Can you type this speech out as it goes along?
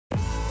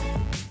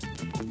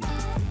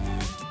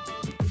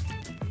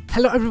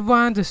Hello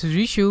everyone, this is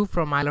Rishu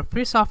from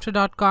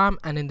ilovefreesoftware.com,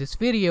 and in this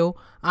video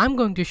I'm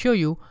going to show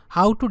you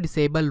how to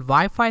disable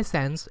Wi-Fi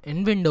Sense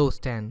in Windows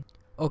 10.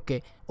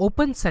 Okay,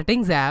 open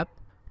Settings app.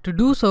 To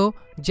do so,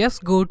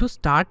 just go to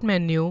Start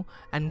menu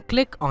and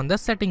click on the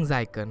Settings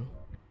icon.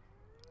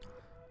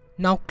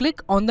 Now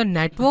click on the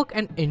Network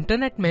and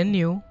Internet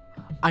menu.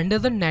 Under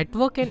the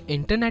Network and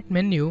Internet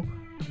menu,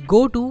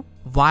 go to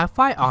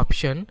Wi-Fi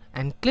option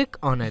and click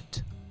on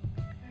it.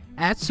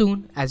 As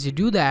soon as you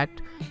do that,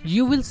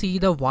 you will see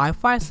the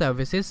Wi-Fi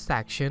Services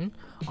section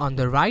on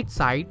the right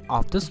side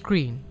of the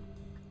screen.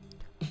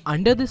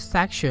 Under this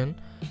section,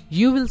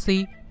 you will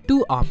see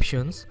two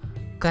options: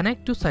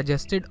 connect to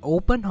suggested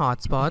open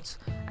hotspots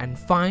and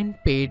find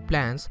paid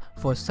plans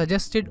for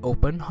suggested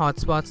open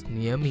hotspots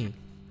near me.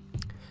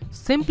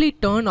 Simply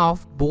turn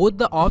off both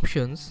the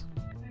options.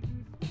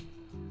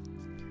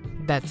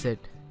 That's it.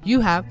 You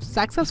have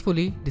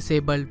successfully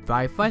disabled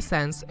Wi-Fi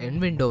Sense in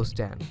Windows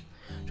 10.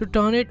 To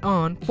turn it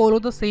on, follow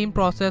the same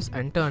process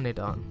and turn it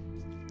on.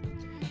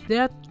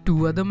 There are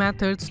two other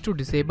methods to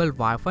disable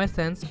Wi-Fi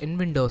Sense in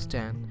Windows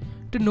 10.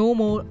 To know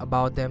more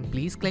about them,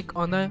 please click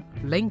on the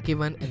link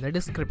given in the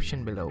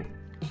description below.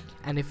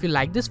 And if you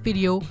like this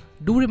video,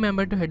 do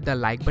remember to hit the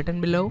like button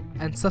below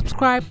and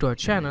subscribe to our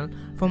channel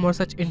for more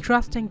such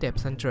interesting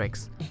tips and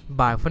tricks.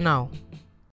 Bye for now.